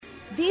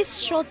This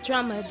short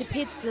drama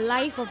depicts the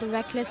life of the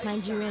reckless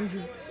Nigerian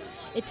youth.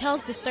 It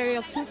tells the story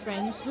of two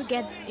friends who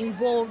get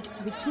involved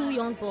with two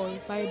young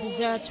boys by a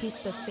bizarre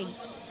twist of fate.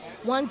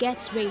 One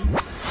gets raped.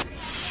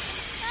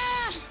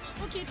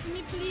 Okay,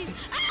 Timmy, please.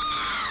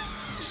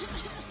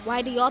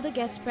 While the other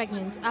gets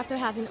pregnant after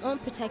having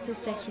unprotected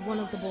sex with one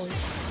of the boys.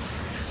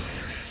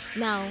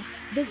 Now,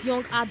 these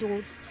young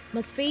adults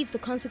must face the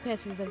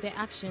consequences of their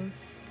action.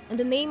 In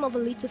the name of a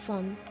little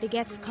fun, they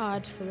get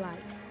scarred for life.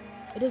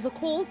 It is a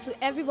call to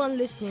everyone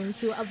listening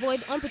to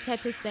avoid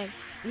unprotected sex,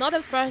 not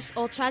a farce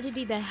or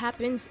tragedy that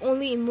happens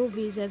only in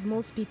movies as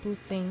most people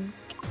think.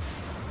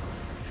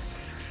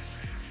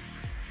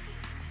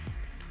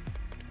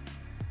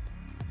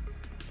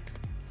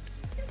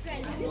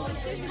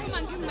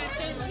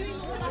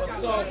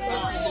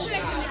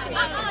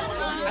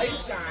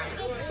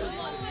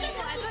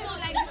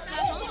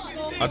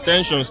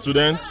 Attention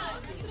students,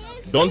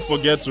 don't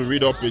forget to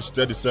read up page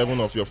 37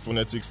 of your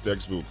phonetics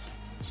textbook.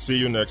 See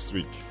you next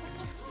week.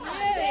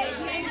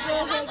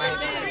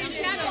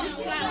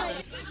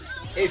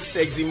 Hey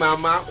sexy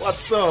mama,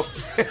 what's up?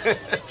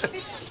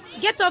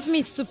 Get off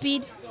me,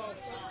 stupid.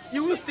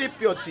 You will stay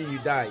pure till you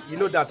die. You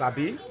know that,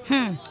 Abi?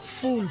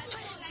 Fool.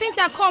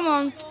 Cynthia, come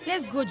on.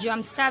 Let's go, Joe.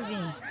 I'm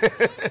starving.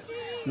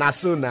 Na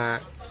so na.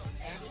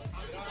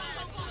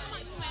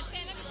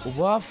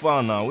 What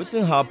far now? What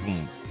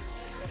happened?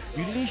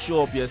 You didn't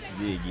show up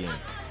yesterday again.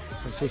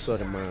 I'm so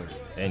sorry, man.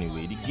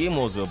 Anyway, the game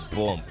was a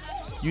bomb.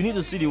 You need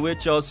to see the way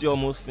Chelsea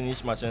almost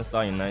finished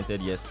Manchester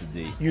United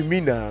yesterday. You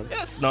mean that?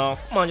 Yes, now.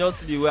 Come on, just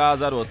see the way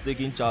Hazard was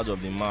taking charge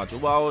of the match.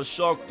 But I was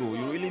shocked though.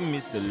 You really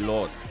missed a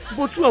lot.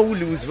 But who and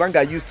Luis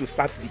Vanga used to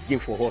start the game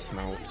for us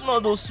now? It's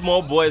not those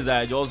small boys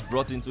that I just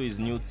brought into his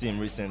new team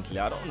recently.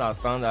 I don't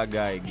understand that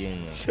guy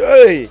again.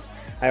 Sure,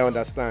 I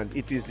understand.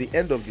 It is the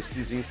end of the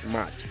season's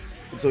match.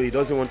 So he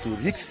doesn't want to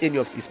risk any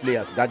of his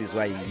players. That is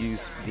why he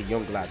used the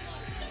young lads.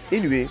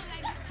 Anyway,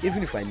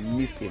 even if I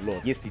missed a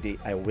lot, yesterday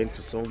I went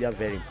to somewhere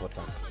very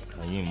important.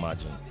 Can you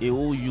imagine?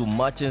 You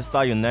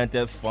Manchester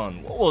United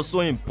fan. What was so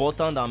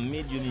important that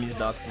made you miss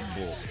that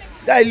football?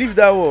 I leave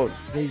that one.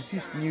 There is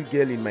this new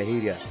girl in my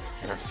area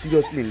and I'm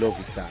seriously in love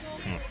with her.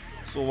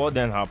 So what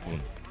then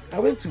happened? I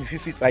went to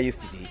visit her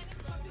yesterday.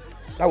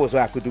 That was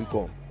why I couldn't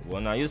come. Well,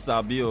 now you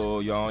sabi,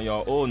 you're on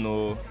your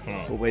own.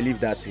 But we'll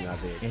leave that in her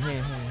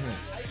bed.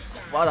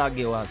 Father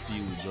girl I see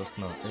you just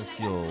now. Let's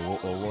see or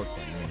what's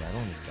her name? I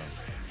don't understand.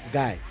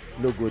 Guy,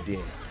 no go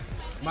there.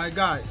 My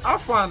guy, how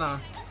far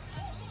now?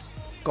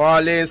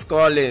 Collins.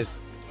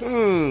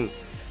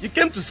 You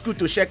came to school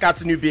to check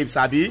out new babes,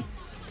 Abi?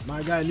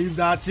 My guy, leave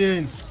that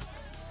in.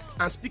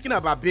 And speaking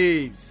about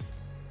babes,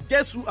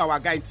 guess who our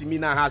guy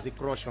Timina has a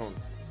crush on?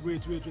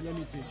 Wait, let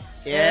me think.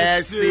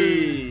 Yes,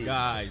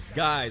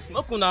 Guys,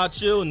 not gonna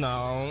chill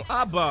now.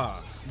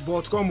 Abba.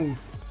 But come on,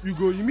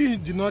 you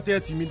mean did not tell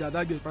me that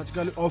girl is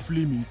practically off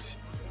limit?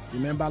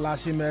 Remember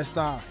last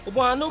semester? But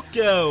I don't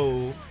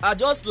care. I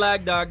just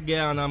like that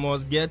girl and I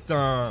must get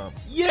her.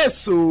 Yes,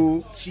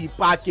 so she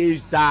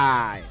packaged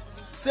die.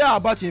 Say how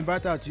about you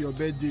invite her to your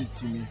birthday,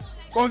 Timmy?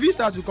 Convince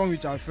her to come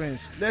with her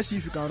friends. Let's see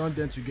if you can run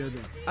them together.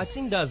 I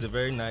think that's a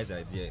very nice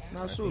idea.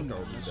 Now so, I'll do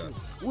that.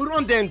 We'll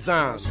run them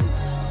down.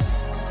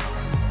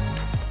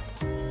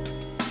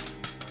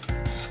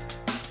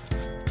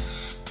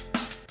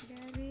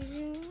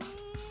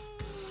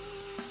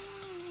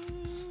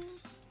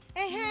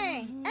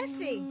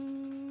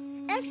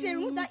 Essay,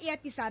 remove that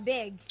earpiece,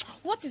 abeg.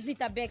 What is it,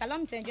 abeg? Allow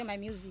me to enjoy my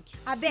music.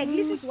 Abeg,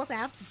 listen to what I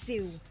have to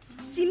say.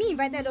 Timmy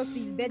invited us to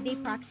his birthday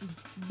party.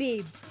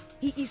 Babe,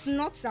 he is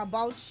not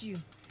about you.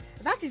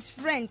 That his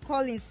friend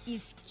Collins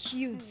is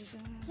cute.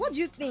 What do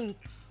you think?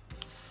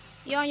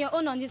 You're on your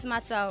own on this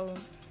matter.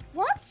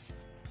 What?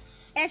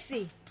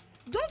 Essay,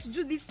 don't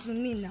do this to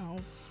me now.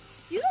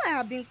 You know I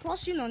have been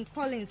crushing on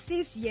Collins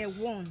since year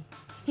 1.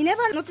 He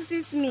never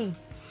notices me.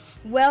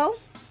 Well,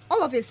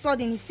 all of a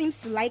sudden he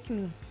seems to like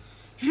me.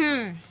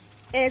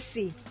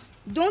 Essay,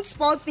 don't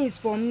spoil things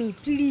for me,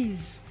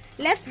 please.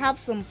 Let's have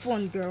some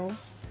fun, girl.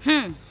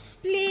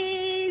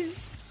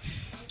 Please.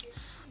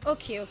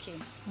 Okay.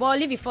 But I'll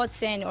leave before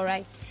 10,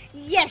 alright?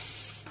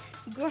 Yes.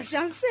 Gosh,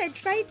 I'm so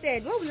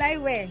excited. What will I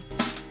wear?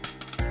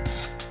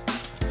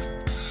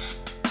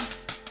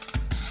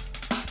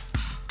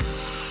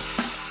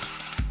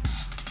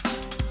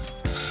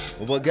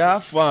 But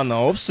get fun. I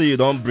hope so you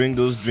don't bring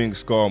those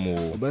drinks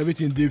come. But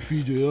everything they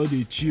feed you, all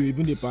they chill,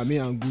 even the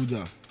Pame and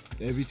Gouda.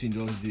 Everything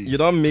just there. You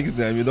don't mix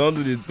them. You don't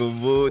do the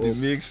tombo, the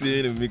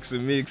mixing, the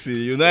mixing.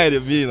 You know how they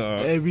be now.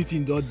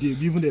 Everything just there.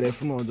 Even the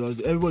restaurant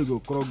just everybody go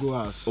crawl go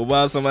ass.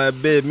 Over so my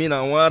babe, me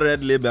now one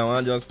red label, I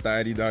want just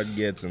tidy that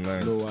girl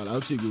tonight. No, I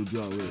hope she go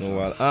do away.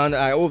 No, and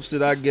I hope so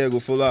that girl go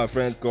follow her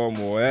friend come.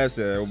 Yes,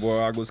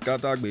 but I go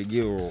scatter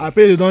the I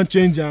pray they don't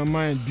change their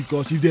mind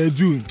because if they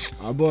do,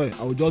 boy,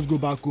 I will just go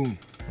back home.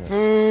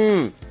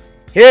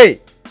 Hey,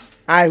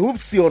 I hope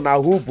see on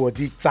our whole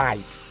body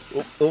tight.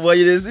 But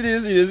you see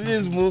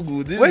this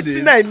mugu.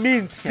 Wetin I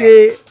mean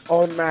say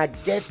on a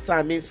get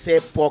time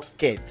inside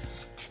pocket.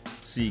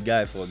 See,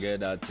 guy, forget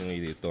that thing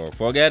when they talk.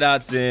 Forget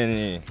that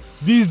thing.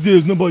 These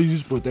days, nobody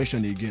uses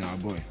protection again,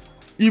 boy.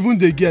 Even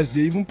the girls,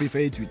 they even prefer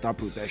it without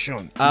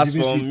protection. As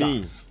It's for even sweeter.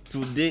 me,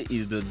 today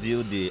is the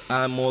deal day.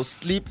 I must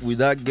sleep with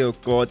that girl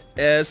called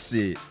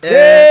Essie.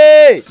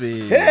 Hey!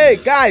 Essie. Hey,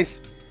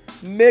 guys!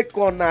 Make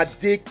una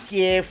dey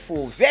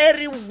careful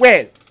very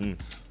well.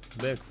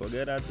 Beg,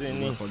 forget that thing.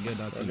 Don't forget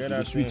that thing. Forget It that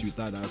be sweet thing.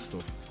 without that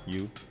stuff.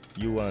 You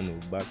want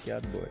a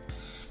backyard boy.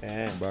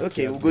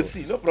 Okay, we'll go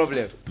see. No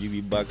problem. You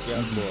be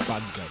backyard boy.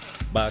 Bad guy.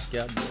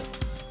 Backyard boy.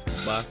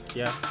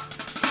 Backyard.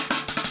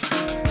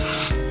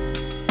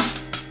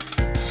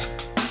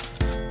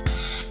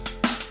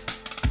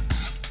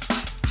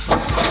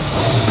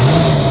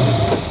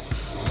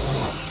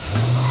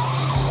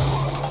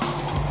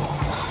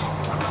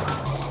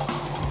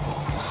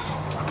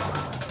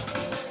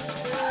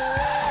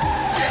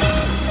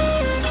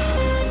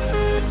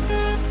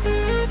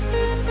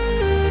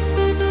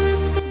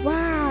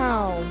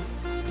 Wow.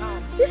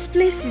 This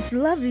place is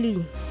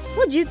lovely.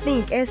 What do you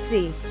think,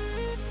 Essay?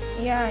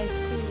 Yeah, it's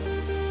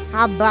cool.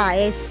 Haba,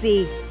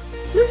 Essay.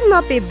 Loosen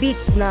up a bit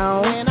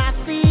now. When I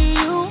see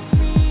you,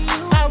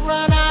 I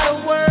run out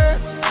of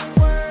words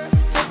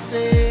to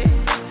say.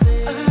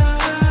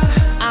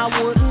 I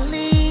wouldn't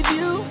leave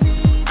you,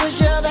 'cause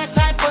you're that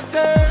type of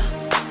girl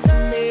to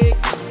make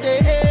me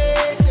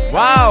stay.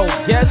 Wow,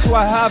 guess who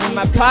I have in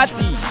my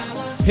party?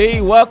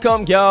 Hey,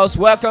 welcome girls,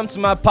 welcome to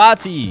my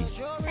party.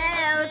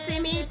 Hello,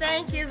 Timmy.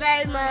 Thank you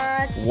very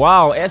much.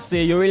 Wow,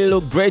 Essie, you really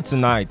look great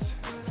tonight.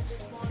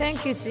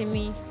 Thank you,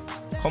 Timmy.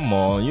 Come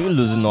on, you're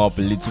losing up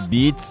a little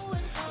bit.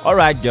 All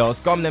right, girls,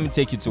 come let me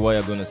take you to where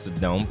you're gonna sit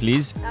down,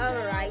 please. All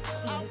right.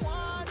 I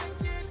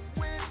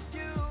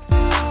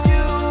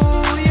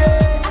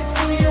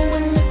see you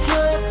in the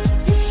club,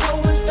 you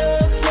showing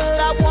thugs love.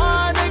 I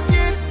wanna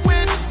get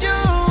with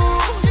you.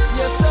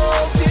 You're so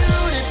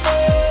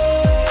beautiful.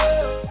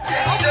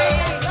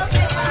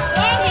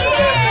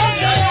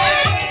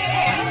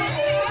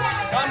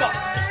 Come on,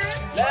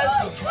 let's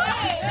go.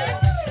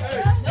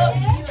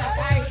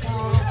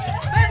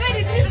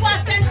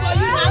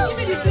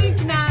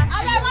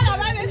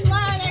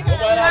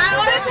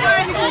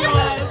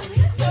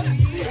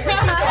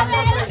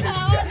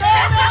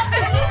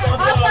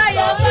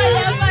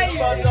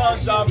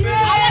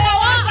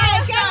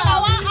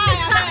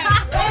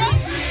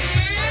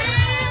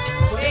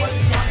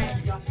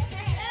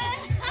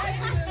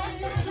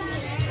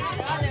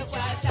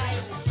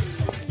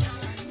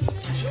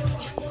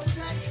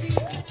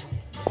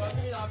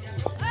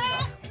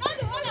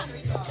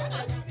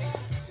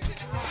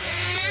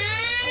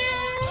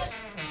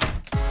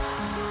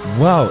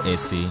 Wow,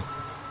 Essie,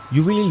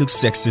 you really look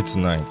sexy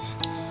tonight.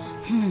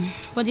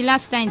 For the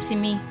last time,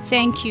 Timmy,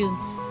 thank you.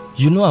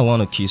 You know I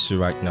want to kiss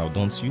you right now,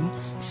 don't you?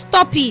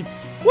 Stop it.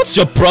 What's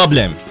your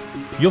problem?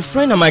 Your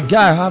friend and my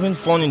guy are having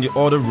fun in the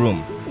other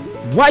room.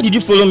 Why did you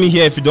follow me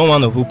here if you don't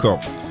want to hook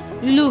up?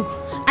 Look,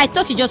 I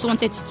thought you just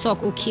wanted to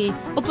talk, okay?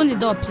 Open the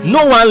door, please.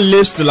 No one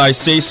lives till I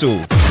say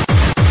so.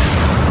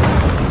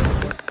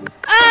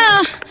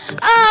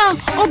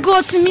 Oh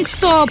God, Timmy,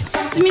 stop.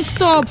 Timmy,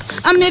 stop.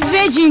 I'm a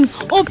virgin.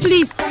 Oh,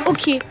 please.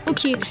 Okay.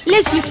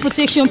 Let's use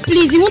protection,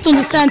 please. You won't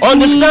understand, Timmy.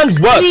 Understand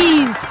what?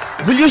 Please.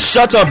 Will you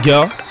shut up,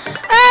 girl?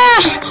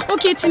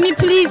 Okay, Timmy,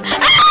 please.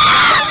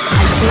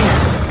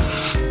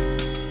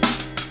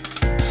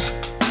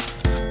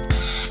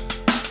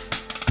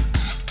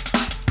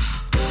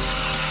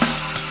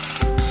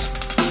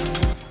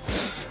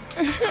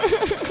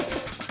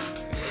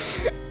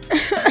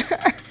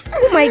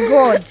 Oh my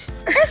God.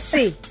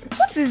 Essay,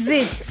 what is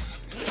it?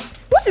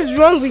 What is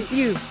wrong with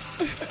you?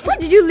 Why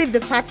did you leave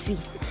the party?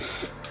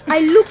 I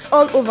looked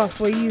all over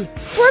for you.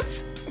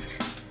 What?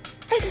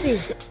 Essay,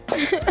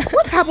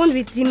 what happened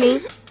with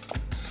Timmy?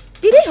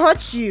 Did he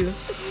hurt you?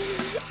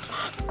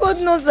 God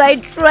knows I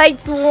tried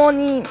to warn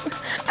him.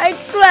 I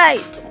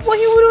tried, but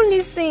he wouldn't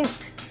listen.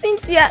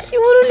 Cynthia, he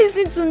wouldn't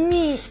listen to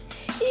me.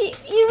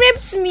 He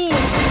raped me.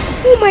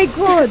 Oh my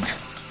God.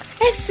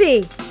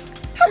 Essay,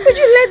 how could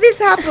you let this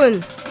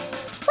happen?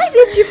 Why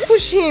didn't you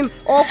push him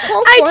or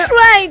call for I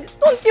tried.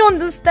 Don't you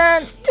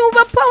understand? He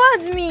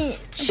overpowered me.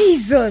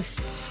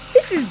 Jesus,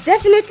 this is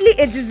definitely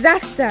a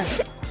disaster.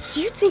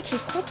 Do you think he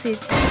caught it?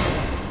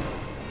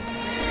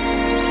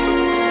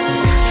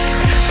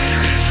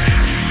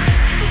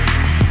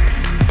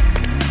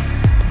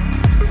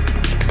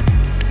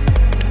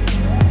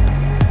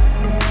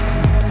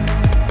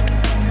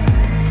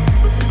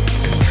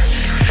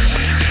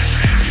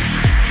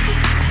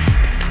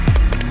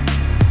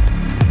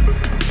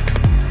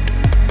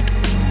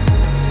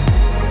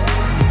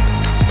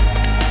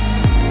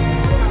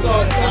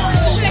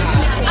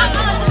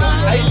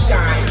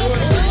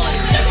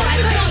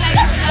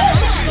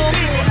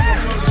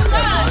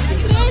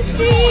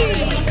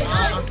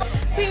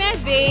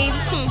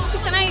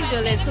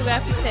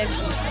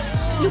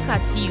 Look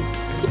at you.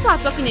 People are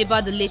talking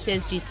about the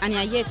latest gist and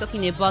you're here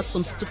talking about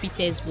some stupid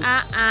textbook.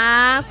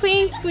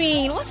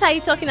 Queen, what are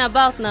you talking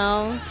about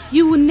now?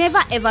 You will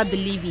never ever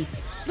believe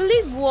it.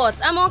 Believe what?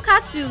 I'm on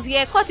Catsues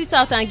here. Cut it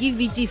out and give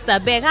me gist, I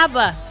beg.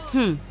 Haba.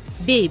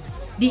 Babe,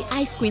 the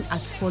ice queen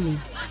has fallen.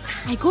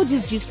 I got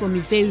this gist from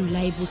a very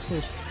reliable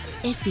source.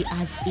 SA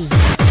as A.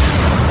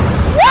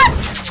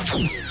 What?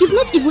 You've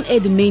not even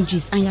heard the main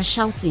gist and you're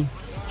shouting.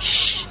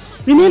 Shh.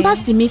 Remember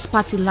Stimmy's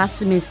party last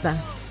semester?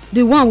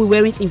 The one we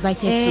weren't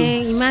invited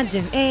to.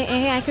 Imagine.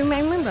 I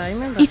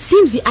remember. It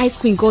seems the ice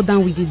queen got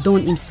down with the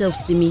Don himself,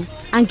 Stimmy.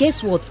 And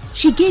guess what?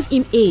 She gave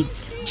him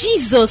AIDS.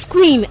 Jesus,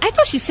 Queen. I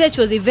thought she said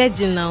she was a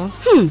virgin now.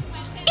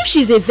 If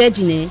she's a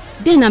virgin,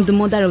 then I'm the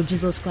mother of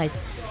Jesus Christ.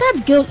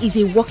 That girl is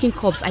a walking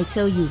corpse, I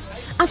tell you.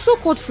 A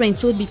so-called friend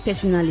told me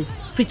personally.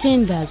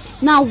 Pretenders.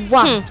 Now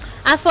what?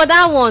 As for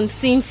that one,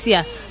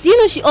 Cynthia, do you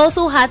know she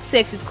also had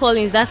sex with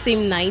Collins that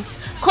same night?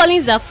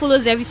 Collins that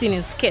follows everything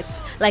in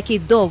skirts, like a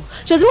dog.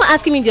 She was even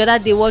asking me the other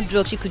day what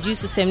drug she could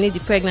use to terminate the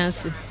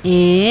pregnancy.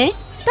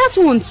 That's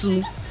one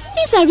too.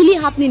 Things are really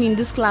happening in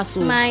this class.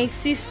 My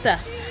sister.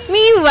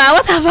 Meanwhile,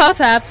 what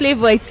about our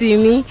playboy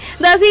Timmy?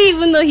 Does he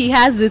even know he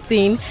has the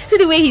thing? See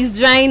the way he's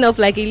drying up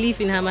like a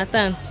leaf in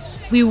Hamatan.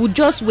 We will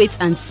just wait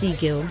and see,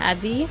 girl.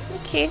 Abby?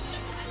 Okay.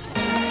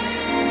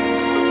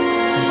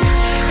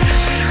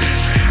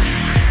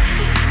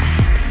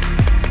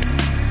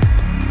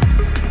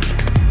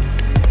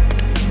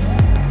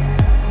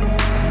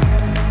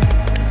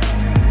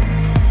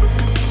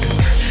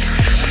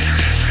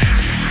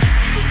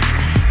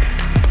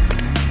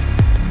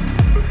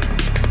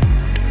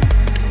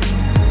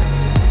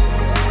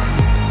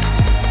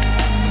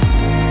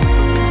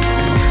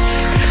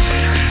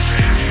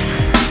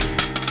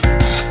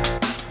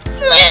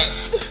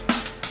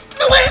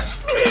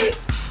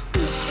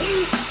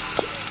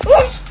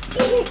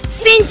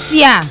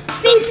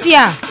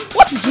 Cynthia,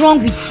 what is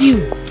wrong with you?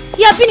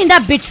 You have been in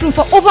that bedroom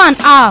for over an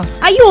hour.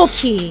 Are you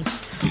okay?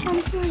 I'm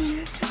fine,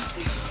 yes.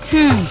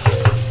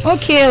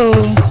 Okay.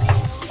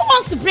 Who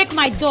wants to break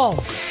my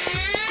door?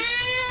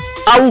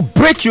 I will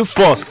break you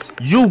first,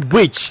 you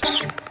witch.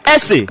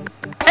 Essie,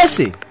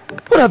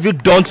 what have you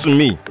done to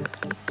me?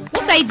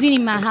 What are you doing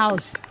in my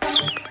house?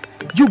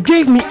 You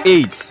gave me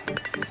AIDS.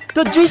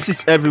 The gist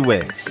is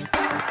everywhere.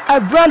 I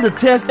ran the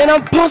test and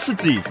I'm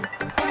positive.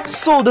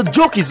 So the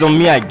joke is on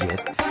me, I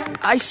guess.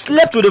 I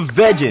slept with a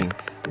virgin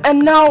and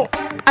now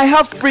I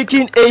have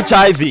freaking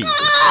HIV.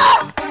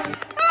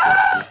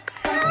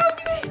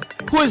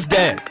 Who is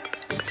there?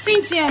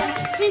 Cynthia,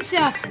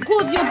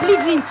 God, you're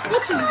bleeding.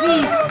 What is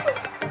this?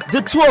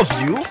 The two of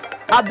you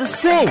are the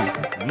same.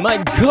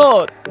 My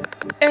God.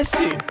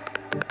 Essie,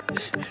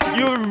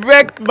 you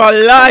wrecked my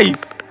life.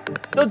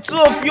 The two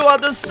of you are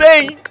the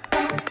same.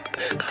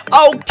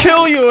 I'll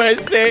kill you,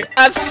 Essie.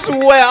 I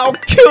swear I'll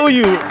kill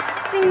you.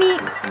 See me,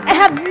 I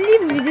have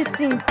lived with this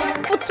thing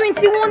for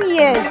 21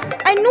 years.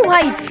 I know how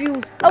it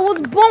feels. I was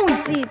born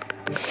with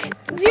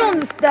it. Do you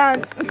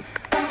understand?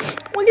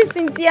 Only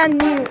Cynthia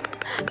knew.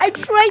 I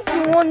tried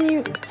to warn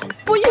you,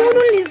 but you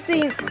wouldn't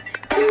listen.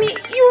 See me,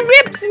 you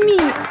raped me.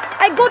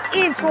 I got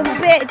AIDS from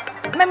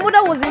birth. My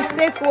mother was a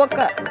sex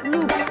worker.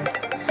 Look,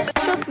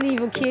 just leave,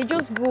 okay?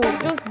 Just go.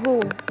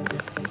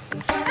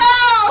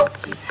 Help!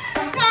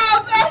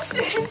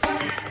 Essie!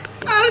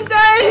 I'm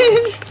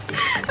dying.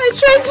 I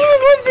tried to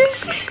remove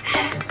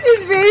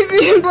this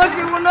baby, but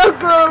it will not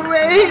go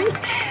away.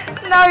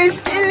 Now it's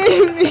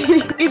killing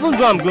me. Even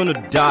though I'm going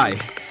to die,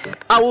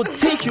 I will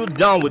take you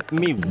down with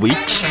me,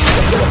 witch.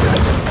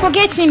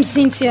 Forget him,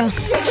 Cynthia.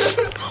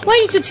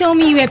 Why did you tell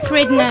me you were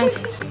pregnant?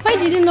 Why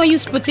did you not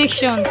use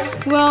protection?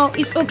 Well,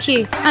 it's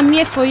okay. I'm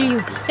here for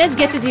you. Let's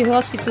get to the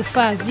hospital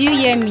fast. Do you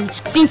hear me?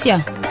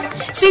 Cynthia,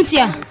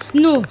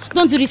 no,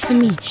 don't do this to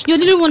me. You're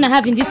the only one I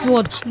have in this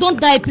world. Don't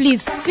die,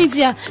 please.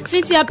 Cynthia,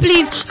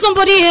 please.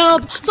 Somebody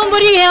help.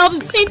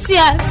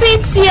 Cynthia.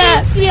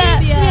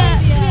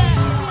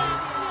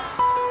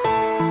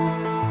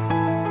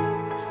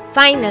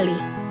 Finally,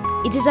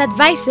 it is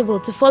advisable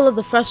to follow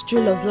the first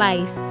rule of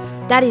life,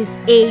 that is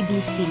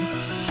ABC.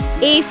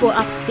 A for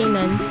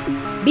abstinence,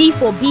 B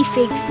for be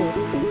faithful.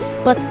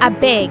 But I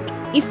beg,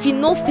 if you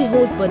know fi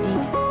hold body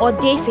or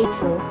dey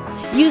faithful,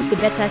 use the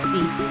better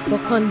C for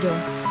condom.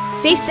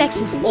 Safe sex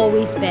is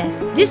always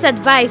best. This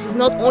advice is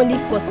not only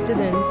for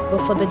students but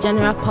for the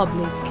general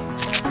public.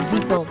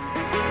 Zip up.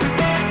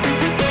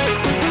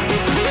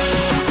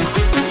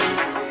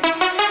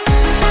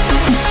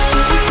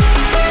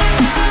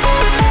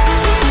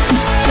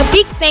 A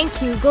big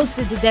thank you goes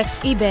to dDex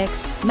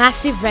Ibex,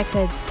 Massive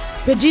Records,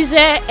 producer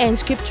and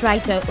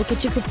scriptwriter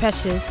Okechukwu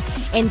Precious,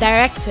 and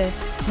director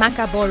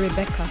Makabo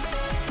Rebecca.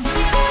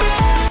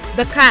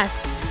 The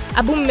cast: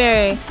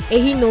 Abumere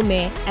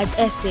Ehinome as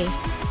Essie,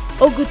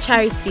 Ogu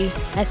Charity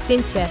as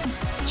Cynthia,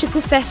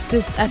 Chukwu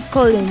Festus as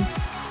Collins,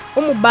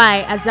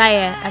 Umubai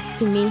Azaya as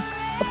Timmy,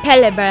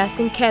 Opele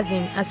Barasin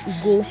Kevin as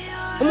Ugo,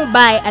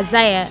 Umubai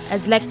Azaya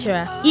as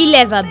lecturer,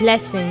 Eleva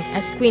Blessing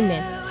as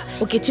Queenet,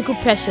 Okechukwu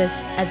Precious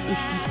as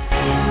Ifi.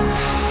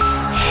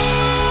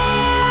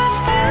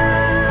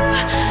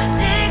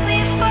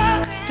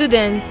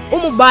 Students: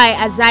 Umubai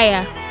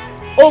Azaya,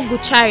 Ogu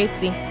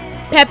Charity,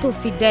 Purple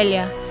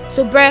Fidelia,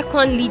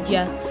 Sobrekon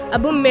Lydia,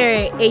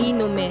 Abumere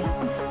Eyinome,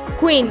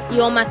 Queen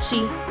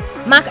Yomachi,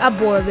 Mark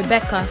Abor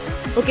Rebecca,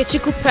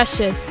 Okechukwu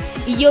Precious,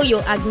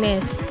 Iyoyo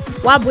Agnes,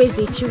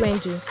 Wabweze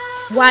Chiwendu,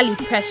 Wally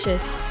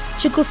Precious,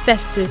 Chukwu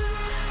Festus,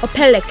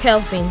 Opele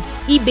Kelvin,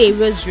 Ibe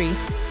Rosary,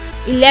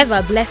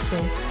 Eleva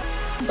Blessing,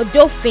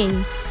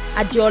 Odofin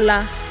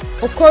Adiola,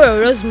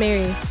 Okoro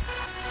Rosemary,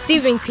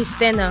 Stephen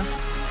Christina,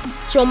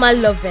 Choma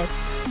Lovett,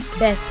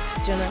 Best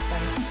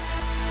Jonathan.